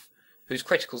Falstaff, whose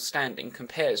critical standing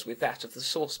compares with that of the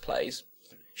source plays.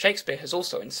 Shakespeare has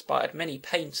also inspired many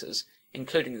painters,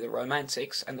 including the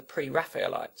Romantics and the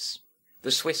Pre-Raphaelites.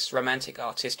 The Swiss Romantic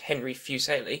artist Henry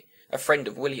Fuseli, a friend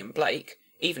of William Blake,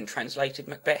 even translated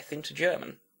Macbeth into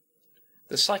German.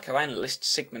 The psychoanalyst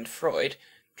Sigmund Freud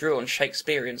drew on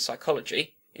Shakespearean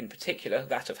psychology, in particular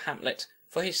that of Hamlet,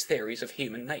 for his theories of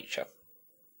human nature.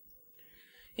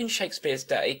 In Shakespeare's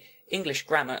day, English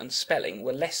grammar and spelling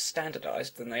were less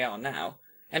standardised than they are now,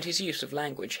 and his use of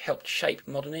language helped shape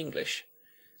modern English.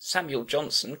 Samuel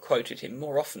Johnson quoted him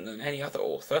more often than any other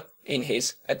author in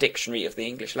his A Dictionary of the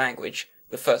English Language,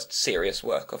 the first serious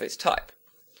work of its type.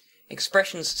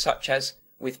 Expressions such as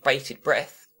 "with bated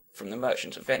breath" from The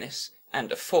Merchant of Venice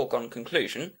and "a foregone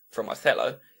conclusion" from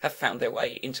Othello have found their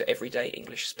way into everyday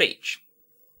English speech.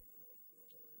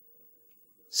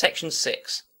 Section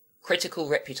 6. Critical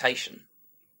Reputation.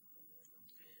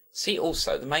 See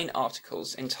also the main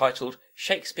articles entitled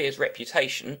Shakespeare's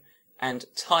Reputation and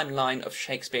Timeline of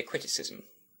Shakespeare Criticism.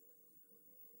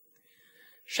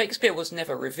 Shakespeare was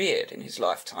never revered in his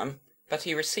lifetime, but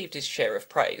he received his share of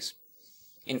praise.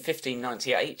 In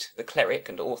 1598, the cleric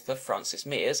and author Francis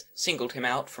Meres singled him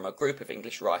out from a group of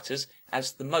English writers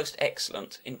as the most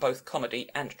excellent in both comedy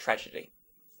and tragedy,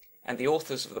 and the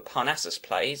authors of the Parnassus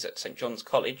plays at St. John's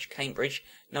College, Cambridge,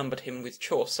 numbered him with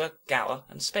Chaucer, Gower,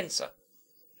 and Spenser.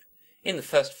 In the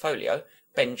first folio,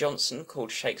 Ben Jonson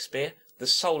called Shakespeare the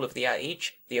soul of the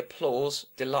age, the applause,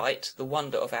 delight, the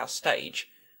wonder of our stage,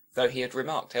 though he had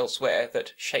remarked elsewhere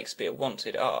that Shakespeare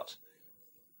wanted art.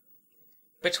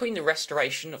 Between the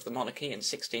restoration of the monarchy in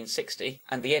 1660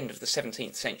 and the end of the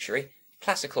 17th century,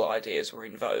 classical ideas were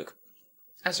in vogue.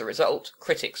 As a result,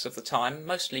 critics of the time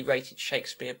mostly rated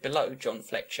Shakespeare below John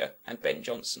Fletcher and Ben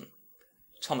Jonson.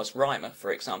 Thomas Rymer,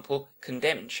 for example,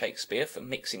 condemned Shakespeare for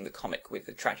mixing the comic with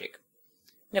the tragic.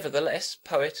 Nevertheless,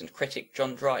 poet and critic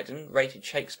John Dryden rated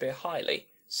Shakespeare highly,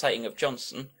 saying of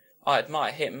Jonson, "I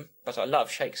admire him, but I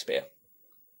love Shakespeare."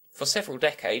 For several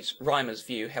decades, Rymer's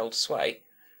view held sway,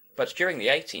 but during the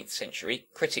 18th century,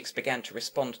 critics began to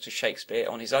respond to Shakespeare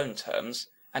on his own terms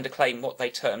and acclaim what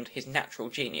they termed his natural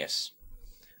genius.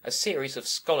 A series of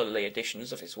scholarly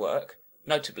editions of his work,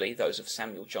 notably those of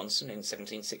Samuel Johnson in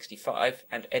 1765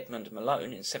 and Edmund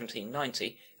Malone in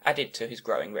 1790, added to his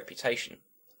growing reputation.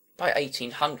 By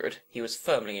 1800, he was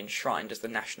firmly enshrined as the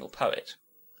national poet.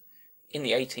 In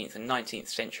the 18th and 19th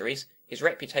centuries, his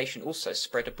reputation also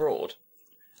spread abroad.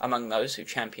 Among those who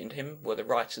championed him were the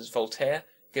writers Voltaire,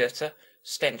 Goethe,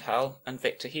 Stendhal, and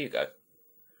Victor Hugo.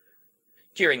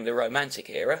 During the Romantic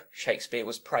era, Shakespeare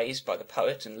was praised by the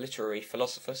poet and literary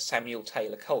philosopher Samuel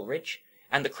Taylor Coleridge,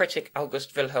 and the critic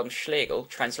August Wilhelm Schlegel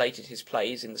translated his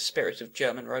plays in the spirit of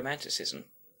German Romanticism.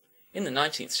 In the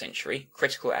 19th century,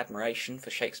 critical admiration for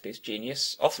Shakespeare's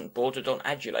genius often bordered on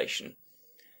adulation.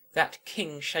 "That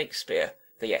King Shakespeare,"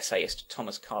 the essayist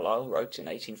Thomas Carlyle wrote in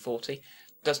 1840,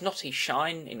 "does not he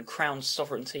shine in crowned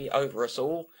sovereignty over us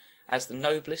all, as the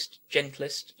noblest,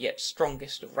 gentlest, yet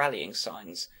strongest of rallying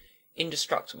signs,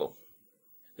 indestructible?"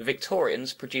 The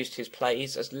Victorians produced his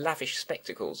plays as lavish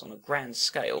spectacles on a grand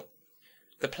scale.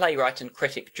 The playwright and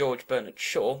critic George Bernard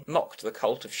Shaw mocked the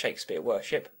cult of Shakespeare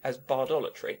worship as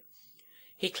bardolatry.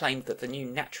 He claimed that the new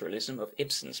naturalism of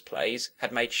Ibsen's plays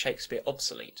had made Shakespeare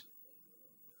obsolete.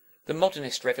 The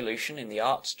modernist revolution in the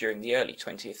arts during the early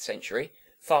 20th century,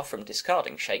 far from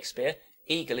discarding Shakespeare,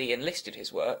 eagerly enlisted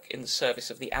his work in the service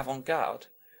of the avant-garde.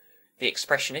 The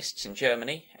expressionists in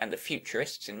Germany and the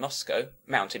futurists in Moscow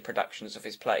mounted productions of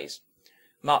his plays.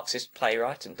 Marxist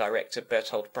playwright and director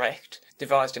Bertolt Brecht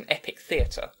devised an epic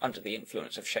theatre under the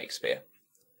influence of Shakespeare.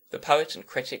 The poet and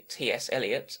critic T.S.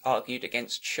 Eliot argued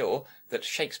against Shaw that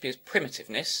Shakespeare's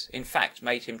primitiveness in fact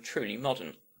made him truly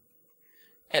modern.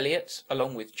 Eliot,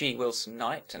 along with G. Wilson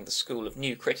Knight and the school of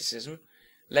New Criticism,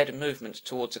 led a movement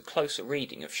towards a closer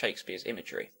reading of Shakespeare's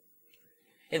imagery.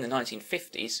 In the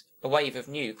 1950s, a wave of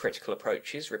new critical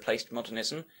approaches replaced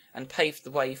modernism and paved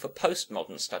the way for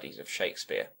postmodern studies of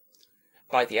Shakespeare.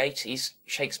 By the 80s,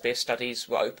 Shakespeare studies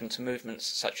were open to movements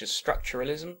such as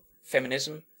structuralism,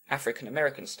 feminism, African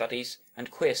American studies,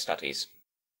 and queer studies.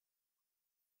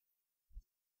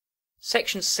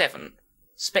 Section 7.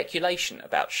 Speculation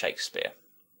about Shakespeare.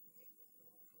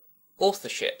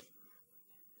 Authorship.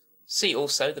 See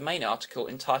also the main article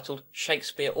entitled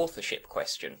Shakespeare Authorship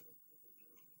Question.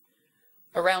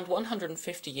 Around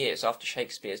 150 years after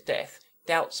Shakespeare's death,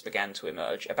 doubts began to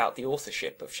emerge about the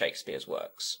authorship of Shakespeare's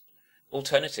works.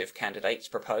 Alternative candidates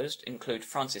proposed include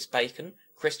Francis Bacon,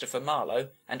 Christopher Marlowe,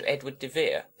 and Edward de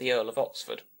Vere, the Earl of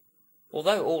Oxford.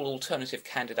 Although all alternative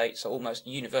candidates are almost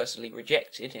universally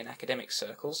rejected in academic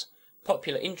circles,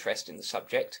 popular interest in the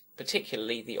subject,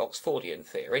 particularly the Oxfordian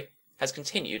theory, has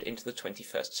continued into the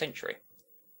 21st century.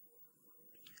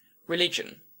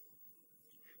 Religion.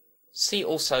 See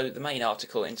also the main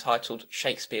article entitled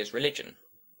Shakespeare's Religion.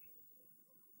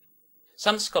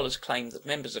 Some scholars claim that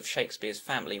members of Shakespeare's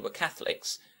family were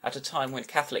Catholics at a time when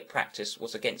Catholic practice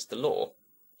was against the law.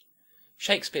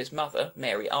 Shakespeare's mother,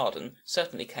 Mary Arden,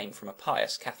 certainly came from a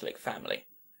pious Catholic family.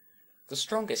 The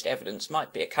strongest evidence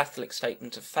might be a Catholic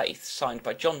statement of faith signed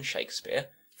by John Shakespeare,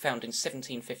 found in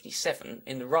 1757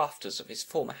 in the rafters of his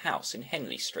former house in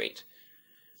Henley Street.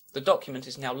 The document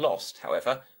is now lost,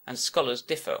 however, and scholars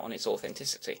differ on its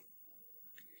authenticity.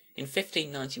 In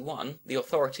 1591, the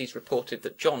authorities reported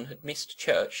that John had missed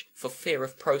church for fear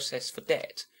of process for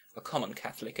debt, a common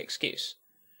Catholic excuse.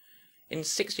 In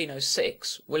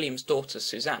 1606, William's daughter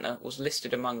Susanna was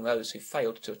listed among those who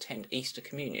failed to attend Easter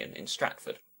Communion in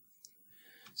Stratford.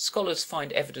 Scholars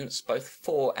find evidence both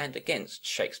for and against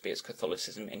Shakespeare's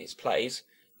Catholicism in his plays,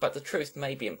 but the truth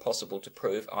may be impossible to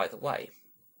prove either way.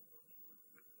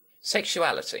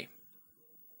 Sexuality.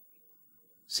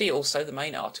 See also the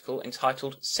main article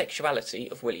entitled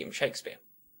Sexuality of William Shakespeare.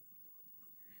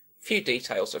 Few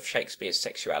details of Shakespeare's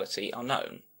sexuality are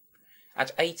known.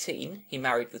 At 18, he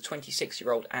married the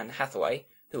 26-year-old Anne Hathaway,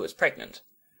 who was pregnant.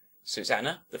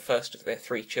 Susanna, the first of their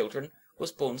 3 children,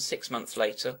 was born 6 months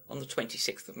later on the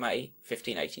 26th of May,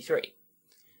 1583.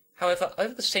 However,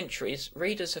 over the centuries,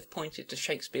 readers have pointed to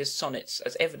Shakespeare's sonnets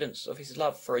as evidence of his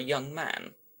love for a young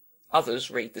man.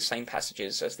 Others read the same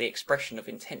passages as the expression of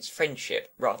intense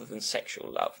friendship rather than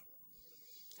sexual love.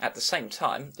 At the same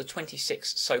time, the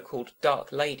 26 so-called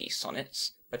Dark Lady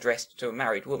sonnets, addressed to a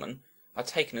married woman, are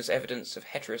taken as evidence of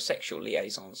heterosexual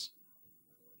liaisons.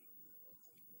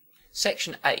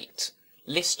 Section 8.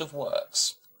 List of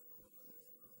works.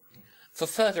 For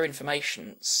further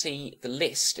information, see the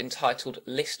list entitled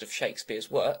List of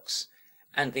Shakespeare's Works,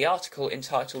 and the article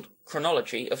entitled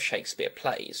Chronology of Shakespeare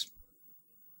Plays.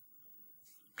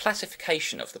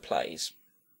 Classification of the plays.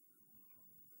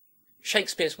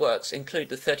 Shakespeare's works include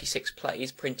the 36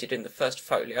 plays printed in the first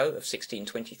folio of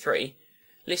 1623,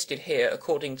 listed here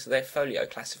according to their folio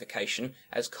classification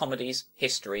as comedies,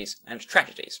 histories, and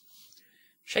tragedies.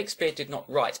 Shakespeare did not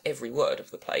write every word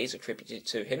of the plays attributed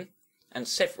to him, and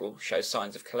several show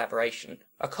signs of collaboration,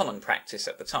 a common practice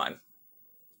at the time.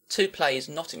 2 plays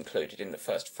not included in the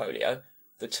first folio,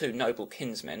 The Two Noble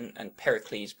Kinsmen and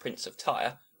Pericles, Prince of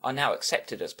Tyre are now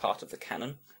accepted as part of the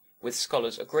canon, with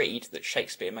scholars agreed that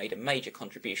Shakespeare made a major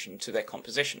contribution to their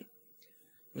composition.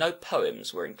 No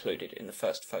poems were included in the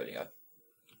first folio.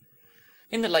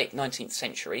 In the late 19th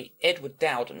century, Edward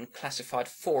Dowden classified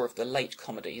 4 of the late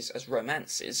comedies as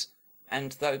romances,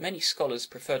 and though many scholars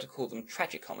prefer to call them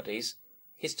tragicomedies,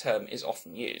 his term is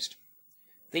often used.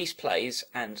 These plays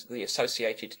and the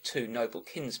associated Two Noble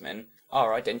Kinsmen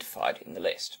are identified in the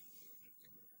list.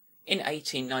 In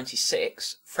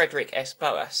 1896, Frederick S.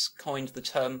 Boas coined the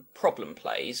term problem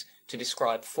plays to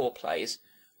describe 4 plays: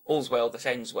 All's Well That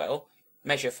Ends Well,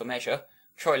 Measure for Measure,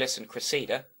 Troilus and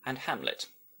Cressida, and Hamlet.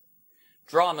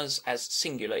 Dramas as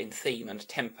singular in theme and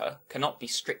temper cannot be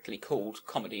strictly called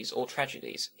comedies or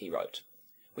tragedies, he wrote.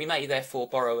 We may therefore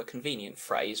borrow a convenient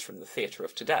phrase from the theatre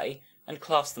of today and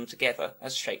class them together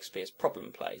as Shakespeare's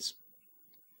problem plays.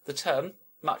 The term,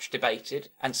 much debated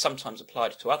and sometimes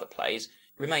applied to other plays,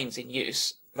 remains in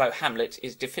use, though Hamlet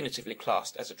is definitively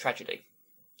classed as a tragedy.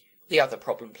 The other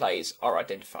problem plays are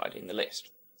identified in the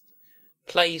list.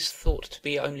 Plays thought to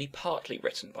be only partly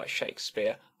written by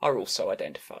Shakespeare are also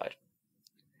identified.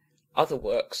 Other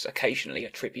works occasionally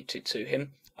attributed to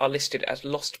him are listed as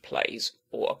lost plays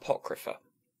or apocrypha.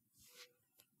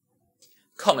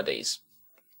 Comedies.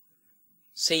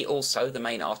 See also the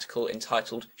main article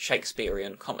entitled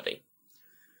Shakespearean Comedy.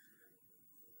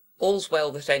 All's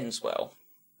Well That Ends Well,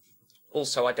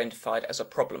 also identified as a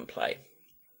problem play.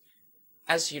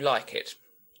 As You Like It,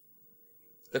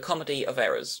 The Comedy of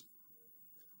Errors,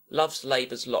 Love's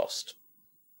Labour's Lost,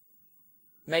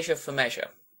 Measure for Measure,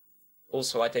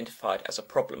 also identified as a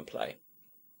problem play.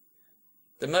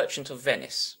 The Merchant of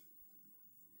Venice,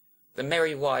 The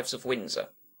Merry Wives of Windsor,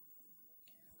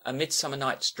 A Midsummer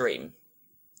Night's Dream,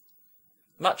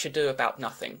 Much Ado About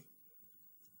Nothing,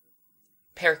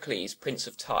 Pericles, Prince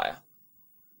of Tyre,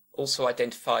 also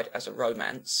identified as a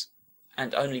romance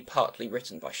and only partly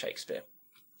written by Shakespeare.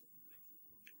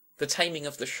 The Taming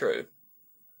of the Shrew,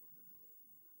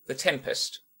 The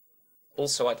Tempest,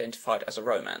 also identified as a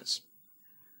romance.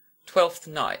 Twelfth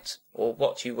Night, or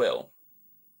What You Will,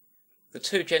 The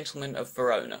Two Gentlemen of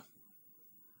Verona,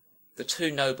 The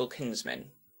Two Noble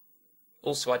Kinsmen,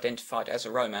 also identified as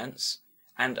a romance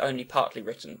and only partly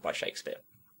written by Shakespeare.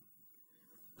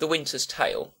 The Winter's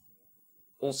Tale,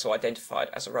 also identified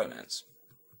as a romance.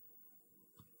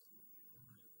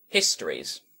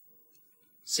 Histories.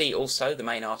 See also the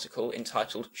main article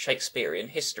entitled Shakespearean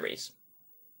Histories.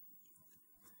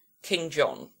 King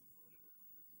John,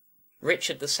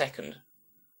 Richard II,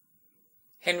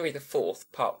 Henry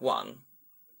IV, Part 1,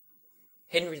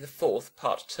 Henry IV,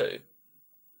 Part 2,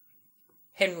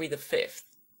 Henry V,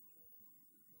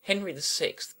 Henry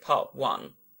VI, Part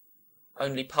 1,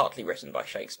 only partly written by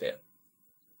Shakespeare,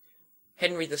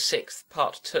 Henry VI,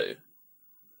 Part 2,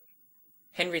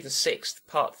 Henry VI,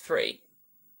 Part 3,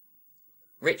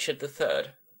 Richard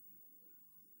III,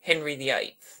 Henry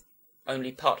VIII,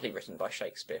 only partly written by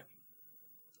Shakespeare.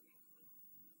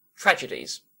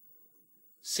 Tragedies.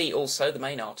 See also the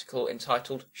main article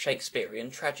entitled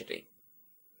Shakespearean Tragedy.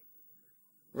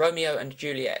 Romeo and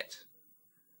Juliet,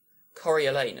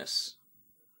 Coriolanus,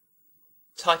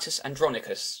 Titus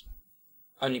Andronicus,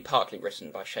 only partly written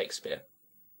by Shakespeare.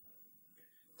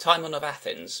 Timon of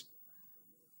Athens,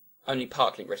 only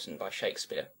partly written by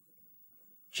Shakespeare.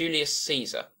 Julius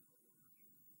Caesar,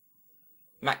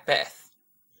 Macbeth,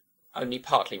 only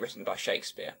partly written by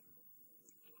Shakespeare.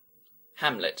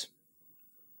 Hamlet,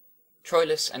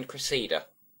 Troilus and Cressida,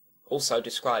 also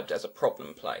described as a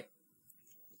problem play.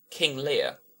 King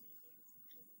Lear,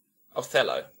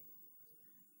 Othello,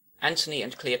 Antony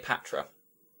and Cleopatra,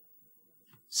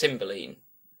 Cymbeline,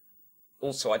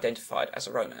 also identified as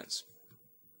a romance.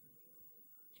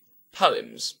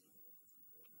 Poems.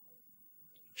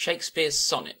 Shakespeare's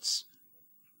Sonnets,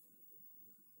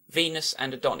 Venus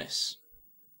and Adonis,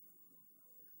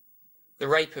 The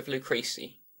Rape of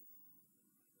Lucrece,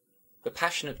 The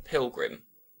Passionate Pilgrim,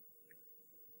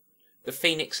 The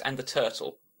Phoenix and the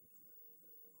Turtle,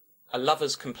 A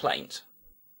Lover's Complaint.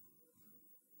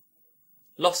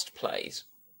 Lost Plays.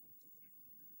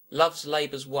 Love's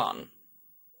Labour's Won,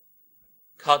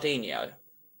 Cardenio,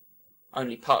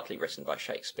 only partly written by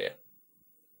Shakespeare.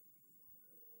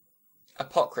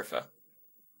 Apocrypha.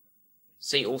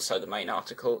 See also the main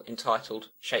article entitled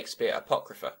Shakespeare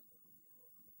Apocrypha.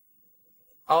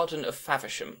 Arden of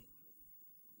Faversham,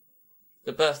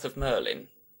 The Birth of Merlin,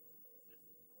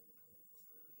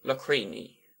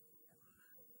 Locrine,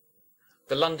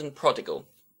 The London Prodigal,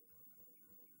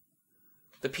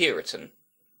 The Puritan,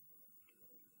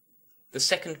 The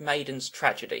Second Maiden's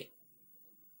Tragedy,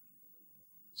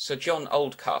 Sir John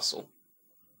Oldcastle,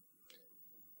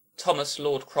 Thomas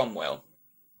Lord Cromwell.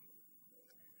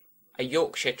 A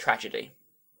Yorkshire Tragedy.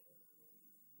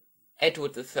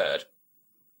 Edward III.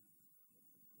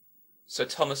 Sir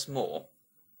Thomas More.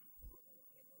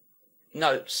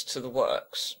 Notes to the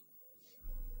works.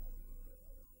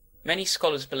 Many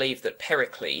scholars believe that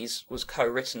Pericles was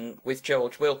co-written with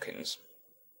George Wilkins.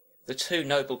 The Two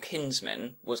Noble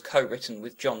Kinsmen was co-written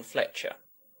with John Fletcher.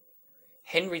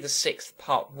 Henry VI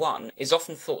Part 1 is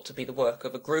often thought to be the work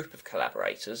of a group of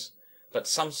collaborators, but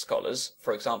some scholars,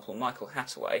 for example Michael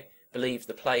Hathaway, believe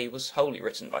the play was wholly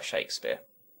written by Shakespeare.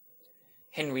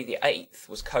 Henry VIII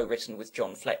was co-written with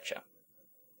John Fletcher.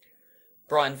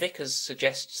 Brian Vickers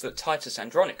suggests that Titus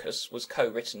Andronicus was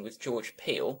co-written with George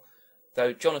Peele,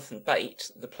 though Jonathan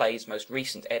Bate, the play's most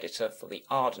recent editor for the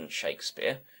ardent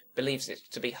Shakespeare, believes it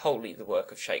to be wholly the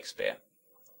work of Shakespeare.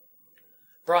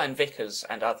 Brian Vickers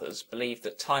and others believe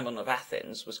that Timon of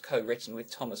Athens was co-written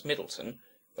with Thomas Middleton,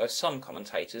 though some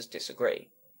commentators disagree.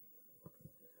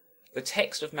 The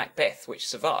text of Macbeth which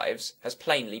survives has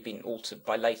plainly been altered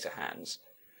by later hands.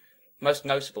 Most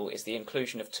notable is the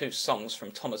inclusion of two songs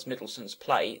from Thomas Middleton's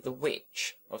play The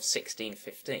Witch of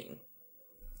 1615.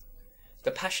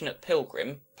 The Passionate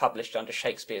Pilgrim, published under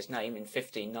Shakespeare's name in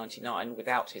 1599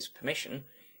 without his permission,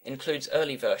 includes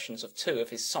early versions of two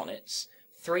of his sonnets,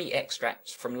 3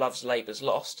 extracts from Love's Labour's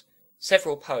Lost,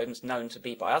 several poems known to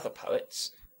be by other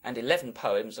poets, and 11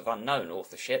 poems of unknown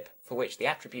authorship for which the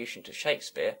attribution to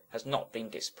Shakespeare has not been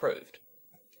disproved.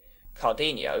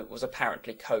 Cardenio was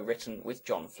apparently co-written with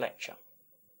John Fletcher.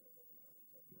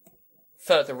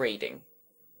 Further reading.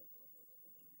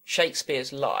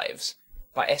 Shakespeare's Lives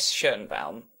by S.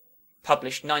 Schönbaum,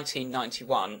 published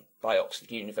 1991 by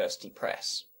Oxford University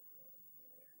Press.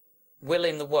 Will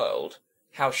in the World,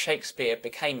 How Shakespeare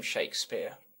Became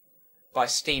Shakespeare by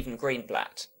Stephen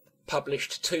Greenblatt,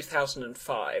 published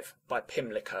 2005 by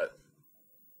Pimlico.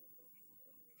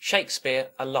 Shakespeare,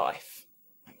 A Life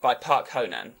by Park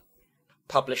Honan,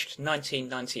 published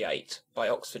 1998 by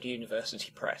Oxford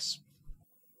University Press.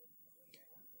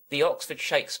 The Oxford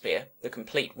Shakespeare, The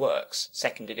Complete Works,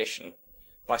 2nd edition,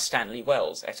 by Stanley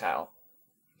Wells et al.,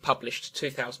 published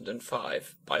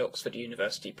 2005 by Oxford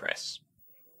University Press.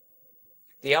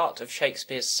 The Art of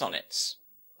Shakespeare's Sonnets,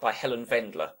 by Helen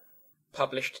Vendler,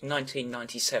 published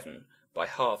 1997 by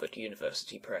Harvard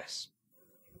University Press.